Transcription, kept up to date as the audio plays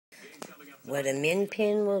what a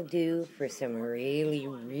Minpin will do for some really,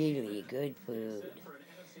 really good food.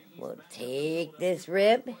 We'll take this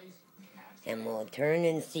rib and we'll turn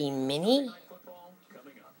and see Minnie.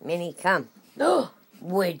 Minnie, come. Oh,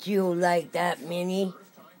 would you like that, Minnie?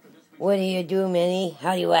 What do you do, Minnie?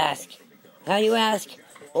 How do you ask? How do you ask?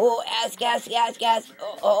 Oh, ask.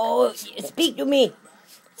 Oh, speak to me.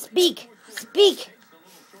 Speak.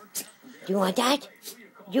 Do you want that?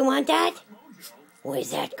 Do you want that?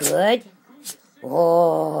 Was that good?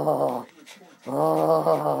 Oh.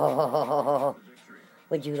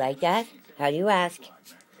 Would you like that? How do you ask?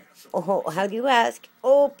 Oh, how do you ask?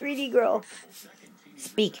 Oh, pretty girl.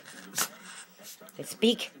 Speak.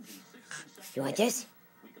 Speak. You want this?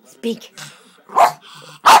 Speak.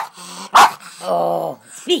 Oh,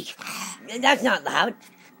 speak. That's not loud.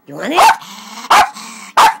 You want it?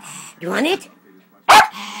 You want it?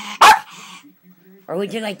 Or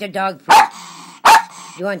would you like the dog food?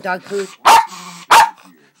 You want dog food?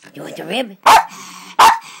 You want the rib?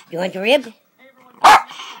 You want the rib? You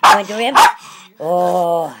want the rib?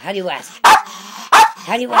 Oh, how do you ask?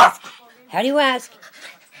 How do you ask? How do you ask?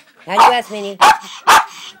 How do you ask, Minnie?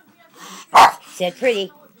 Sit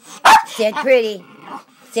pretty. Sit pretty.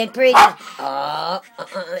 Sit pretty. Oh,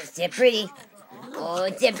 sit pretty. Oh,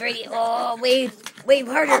 sit pretty. Oh, wave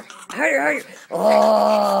harder. Harder.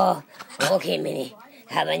 Oh, okay, Minnie.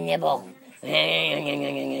 Have a nibble.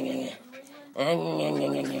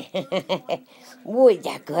 Ooh, is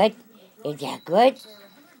that good? Is that good?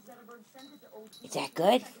 Is that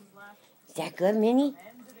good? Is that good, Minnie?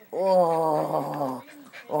 Oh,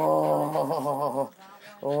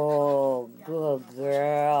 good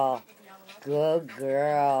girl. Good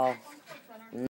girl.